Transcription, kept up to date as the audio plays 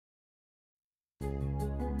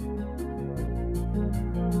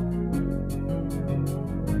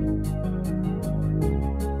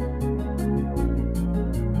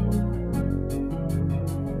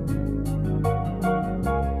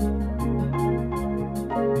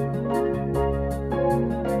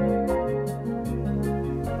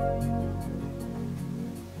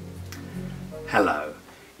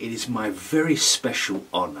is my very special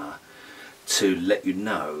honour to let you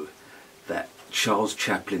know that Charles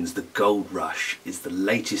Chaplin's The Gold Rush is the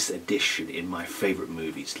latest addition in my favourite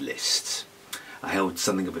movies list. I held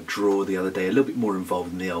something of a draw the other day, a little bit more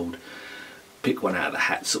involved in the old pick one out of the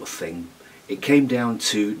hat sort of thing. It came down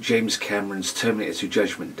to James Cameron's Terminator 2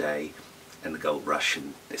 Judgment Day and The Gold Rush,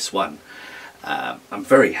 and this one. I'm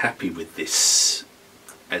very happy with this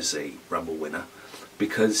as a Rumble winner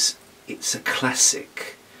because it's a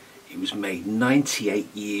classic. It was made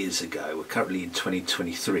 98 years ago. We're currently in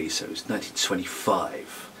 2023, so it was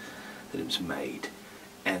 1925 that it was made.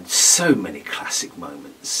 And so many classic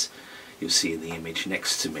moments. You'll see in the image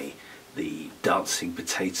next to me the dancing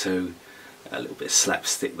potato, a little bit of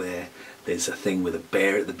slapstick there. There's a thing with a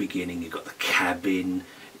bear at the beginning. You've got the cabin.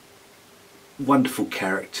 Wonderful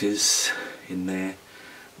characters in there.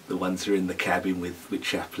 The ones who are in the cabin with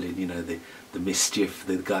Chaplin, you know, the mischief,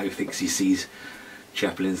 the guy who thinks he sees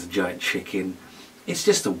Chaplin's the giant chicken. It's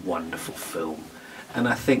just a wonderful film, and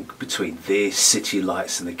I think between this, City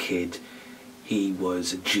Lights and The Kid, he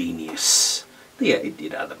was a genius. Yeah, he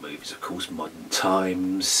did other movies, of course, Modern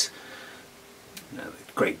Times, you know,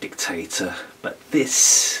 The Great Dictator, but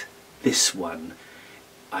this one,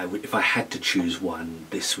 if I had to choose one,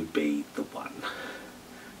 this would be the one.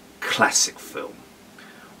 Classic film.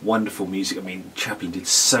 Wonderful music. I mean, Chaplin did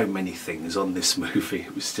so many things on this movie.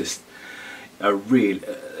 It was just a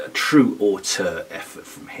true auteur effort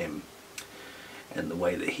from him, and the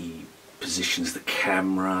way that he positions the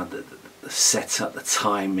camera, the setup, the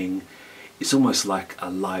timing, it's almost like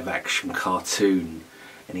a live action cartoon,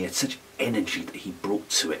 and he had such energy that he brought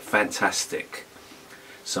to it. Fantastic.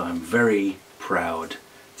 So I'm very proud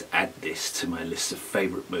to add this to my list of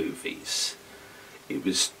favourite movies. It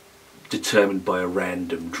was determined by a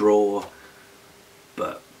random draw,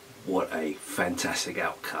 but what a fantastic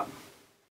outcome.